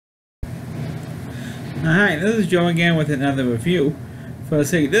Hi, this is Joe again with another review. For the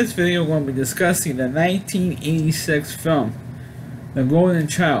sake of this video, we're going to be discussing the 1986 film, The Golden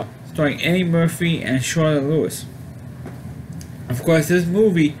Child, starring Eddie Murphy and Charlotte Lewis. Of course, this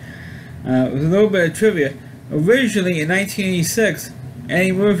movie, with a little bit of trivia, originally in 1986,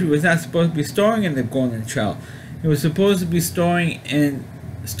 Eddie Murphy was not supposed to be starring in The Golden Child. He was supposed to be starring in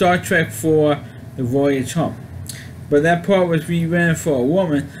Star Trek IV, The Voyage Home. But that part was rewritten for a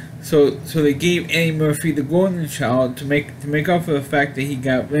woman, so they gave Eddie Murphy the Golden Child to make up for the fact that he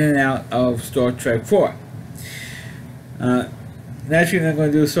got written out of Star Trek IV. Naturally, I'm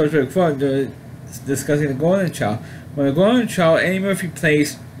going to do Star Trek IV, discussing the Golden Child. Well, the Golden Child, Eddie Murphy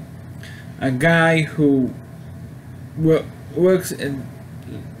plays a guy who works in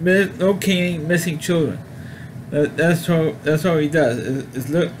locating missing children. That's all he does, is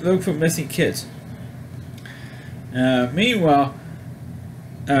look for missing kids. Meanwhile,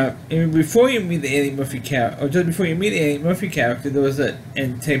 before you meet the Eddie Murphy character, or just before you meet the Eddie Murphy character, there was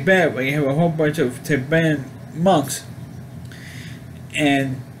in Tibet, where you have a whole bunch of Tibetan monks,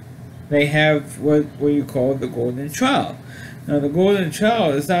 and they have what you call the Golden Child. Now, the Golden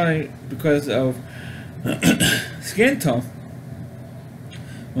Child is not only because of skin tone,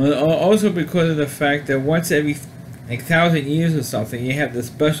 but also because of the fact that once every 1,000 years or something, you have this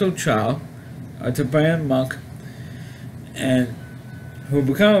special child, a Tibetan monk, and who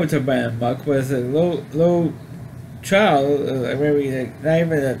become a Tibetan monk was a little child, maybe not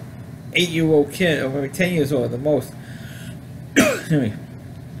even an 8-year-old kid, or maybe 10 years old at the most. Anyway,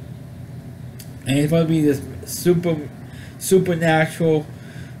 and he's going to be this supernatural,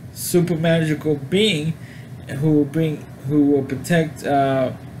 super magical being who will protect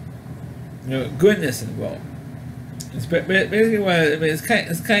goodness in the world. It's basically what it's kind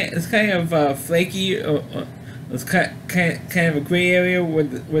of flaky. It's kind of a gray area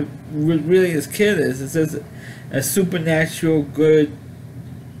what really this kid is. It's just a supernatural good,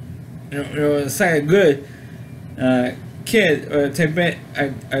 it's like a good kid, or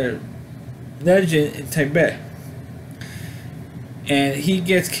a legend in Tibet. And he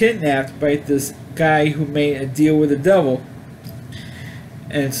gets kidnapped by this guy who made a deal with the devil.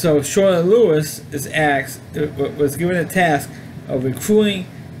 And so Charlotte Lewis was given a task of recruiting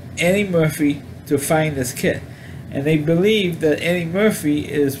Eddie Murphy to find this kid. And they believe that Eddie Murphy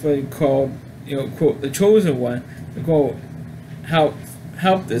is what he called, quote, the chosen one to go help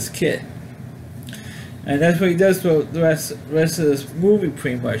this kid. And that's what he does for the rest of this movie,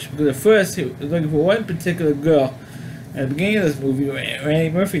 pretty much. Because at first he was looking for one particular girl at the beginning of this movie, where Eddie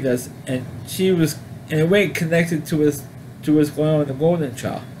Murphy does, and she was in a way connected to what's going on with the Golden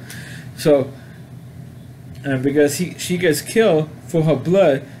Child. So, because she gets killed for her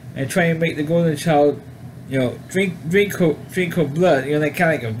blood and trying to make the Golden Child, drink her blood, like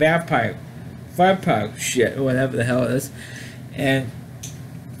kind of like a vampire shit, or whatever the hell it is. And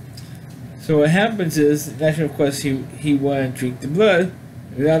so what happens is, naturally, of course, he wanted to drink the blood,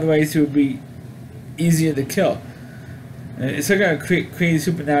 because otherwise it would be easier to kill. And it's like a crazy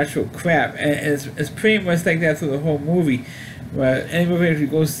supernatural crap, and it's pretty much like that through the whole movie, where Eddie Murphy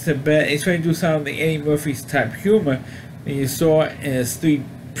goes to bed, he's trying to do some of the Eddie Murphy's type humor that you saw in his 3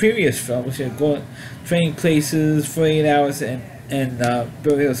 previous films, going training places, 48 Hours, and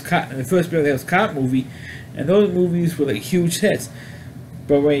Beverly Hills Cop, and the first Beverly Hills Cop movie, and those movies were like huge hits.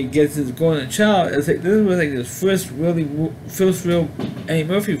 But when he gets to the Golden Child, it's like this was like his first real Eddie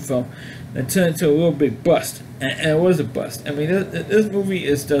Murphy film that turned into a real big bust, and it was a bust. I mean, this movie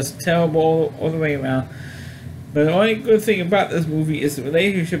is just terrible all the way around. But the only good thing about this movie is the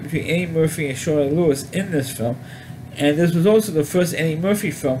relationship between Eddie Murphy and Charlotte Lewis in this film. And this was also the first Eddie Murphy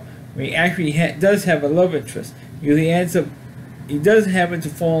film where he actually does have a love interest. Because he does happen to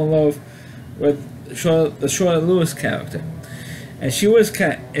fall in love with the Charlotte Lewis character, and she was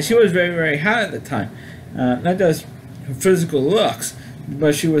very, very hot at the time. Not just her physical looks,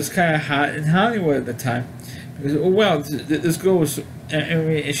 but she was kind of hot in Hollywood at the time. Because, oh wow, this girl was,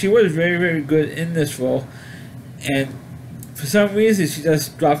 and she was very, very good in this role. And for some reason, she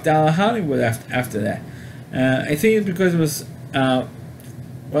just dropped out of Hollywood after that. I think it's because it was,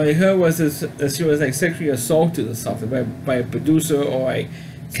 what I heard was that she was like sexually assaulted or something by a producer or a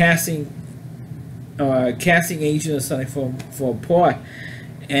casting agent or something for a part,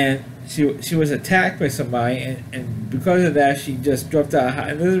 and she was attacked by somebody, and because of that, she just dropped out.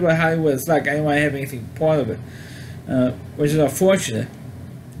 And this is what Hollywood is like. I didn't want to have anything part of it, which is unfortunate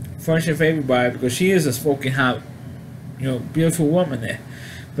for everybody, because she is a smoking hot, beautiful woman there.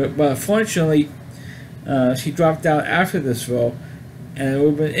 But unfortunately, she dropped out after this role, and it would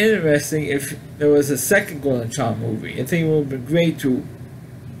have been interesting if there was a second Golden Child movie. I think it would have been great to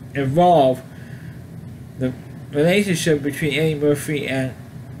involve the relationship between Eddie Murphy and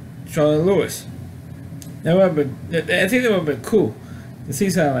Charlotte Lewis. That would have been, I think that would have been cool to see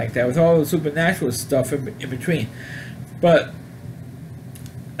something like that with all the supernatural stuff in between. But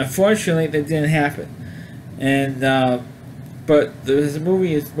unfortunately, that didn't happen. And but the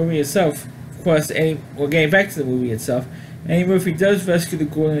movie itself, of course, getting back to the movie itself, Eddie Murphy does rescue the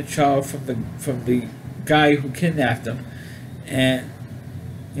golden child from the guy who kidnapped him, and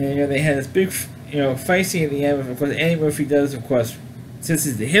they had this big fight scene at the end. Of course, Eddie Murphy does, of course, since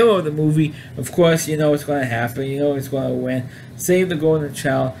he's the hero of the movie, of course, it's going to happen. He's going to win, save the golden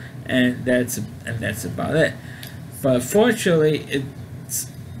child, and that's about it. But unfortunately,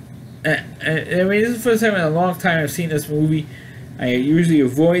 I mean, this is the first time in a long time I've seen this movie. I usually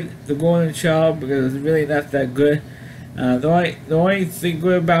avoid the golden child because it's really not that good. The only thing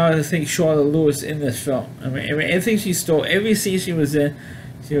good about it is I think Charlotte Lewis in this film. I mean, I think she stole every scene she was in.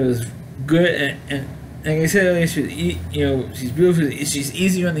 She was good, and like I said earlier, she's beautiful. She's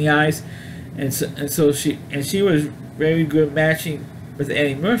easy on the eyes, and so she was very good matching with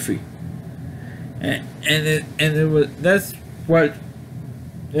Eddie Murphy. That's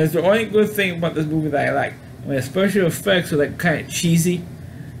the only good thing about this movie that I like. I mean, the special effects are like kind of cheesy,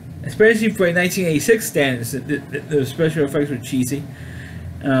 especially for 1986 standards. The special effects were cheesy.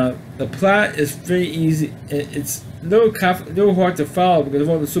 The plot is very easy. It's a little hard to follow because of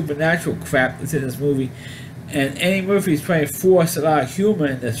all the supernatural crap that's in this movie. And Eddie Murphy's trying to force a lot of humor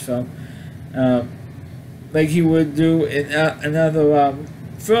in this film, like he would do in other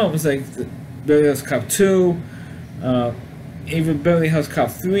films, like Beverly Hills Cop 2, even Beverly Hills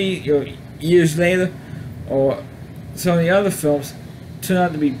Cop 3, years later, or some of the other films turn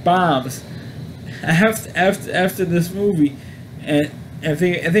out to be bombs. After this movie, and I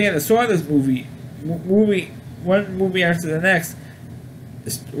think at the start of this one movie after the next,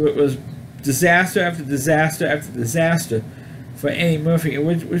 it was disaster after disaster after disaster for Eddie Murphy,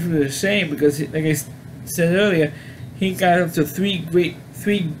 which was a shame because, like I said earlier, he got up to three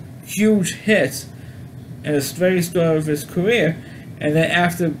huge hits at the very start of his career, and then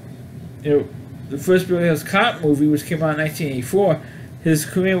after the first Beverly Hills Cop movie, which came out in 1984, his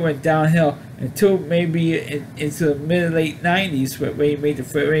career went downhill until maybe into the mid-late 90s, where he made the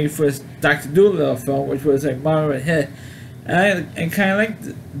very first Dr. Dolittle film, which was a moderate hit. And I kind of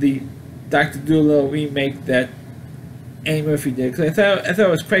liked the Dr. Dolittle remake that Eddie Murphy did, because I thought it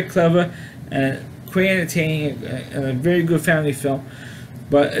was quite clever and quite entertaining and a very good family film.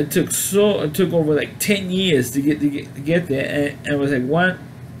 But it took over like 10 years to get there, and it was like one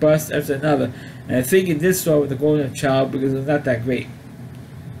bust after another. And I think it did start with The Golden Child because it's not that great.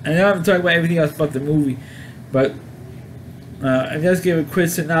 I know I'm talking about everything else but the movie, but I just give a quick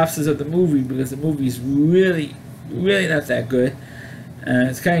synopsis of the movie because the movie is really, really not that good.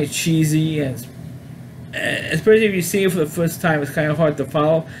 It's kind of cheesy, and especially if you see it for the first time, it's kind of hard to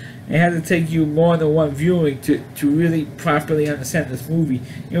follow. It had to take you more than one viewing to really properly understand this movie.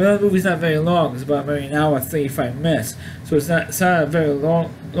 Even though the movie's not very long, it's about maybe an hour and 35 minutes, so it's not a very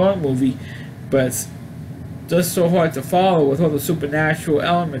long movie, but it's just so hard to follow with all the supernatural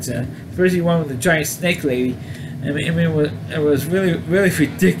elements in it, especially one with the giant snake lady. I mean it was really, really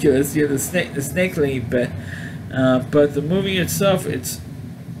ridiculous, the snake lady bit. But the movie itself, it's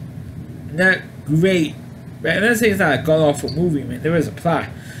not great. I'm not saying it's not a god-awful movie. I mean, there is a plot,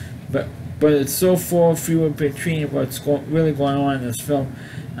 but it's so far few in between what's really going on in this film.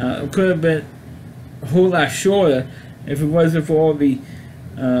 It could have been a whole lot shorter if it wasn't for all the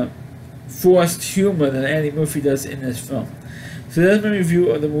forced humor that Eddie Murphy does in this film. So that's my review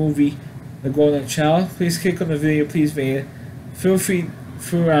of the movie The Golden Child. Please click on the video, please rate it. Feel free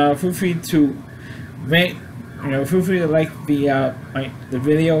to rate, feel free to like the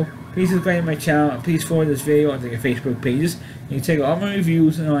video. Please subscribe to my channel, and please forward this video onto your Facebook pages. You can check out all my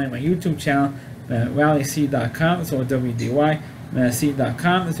reviews on my YouTube channel at RowleyC.com. That's all WDY.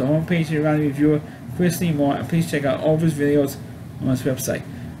 C.com. That's the homepage of the Rowley Reviewer, Chris Lee Moore, and please check out all of his videos on his website.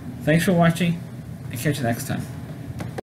 Thanks for watching, and catch you next time.